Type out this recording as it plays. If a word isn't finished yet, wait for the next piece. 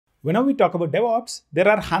Whenever we talk about DevOps, there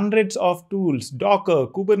are hundreds of tools: Docker,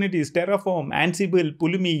 Kubernetes, Terraform, Ansible,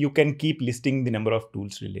 Pulumi. You can keep listing the number of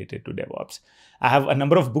tools related to DevOps. I have a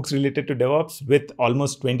number of books related to DevOps with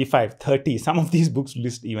almost 25, 30. Some of these books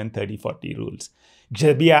list even 30, 40 rules.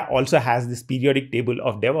 Xebia also has this periodic table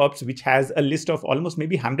of DevOps, which has a list of almost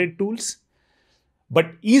maybe 100 tools.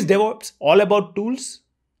 But is DevOps all about tools?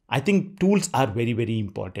 I think tools are very, very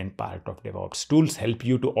important part of DevOps. Tools help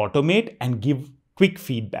you to automate and give quick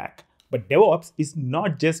feedback. But DevOps is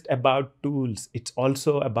not just about tools. It's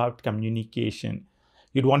also about communication.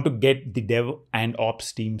 You'd want to get the dev and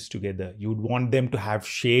ops teams together. You'd want them to have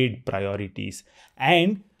shared priorities.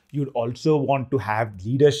 And you'd also want to have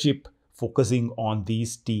leadership focusing on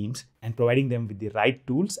these teams and providing them with the right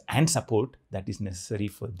tools and support that is necessary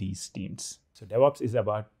for these teams. So DevOps is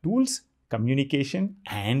about tools, communication,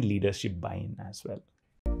 and leadership buy-in as well.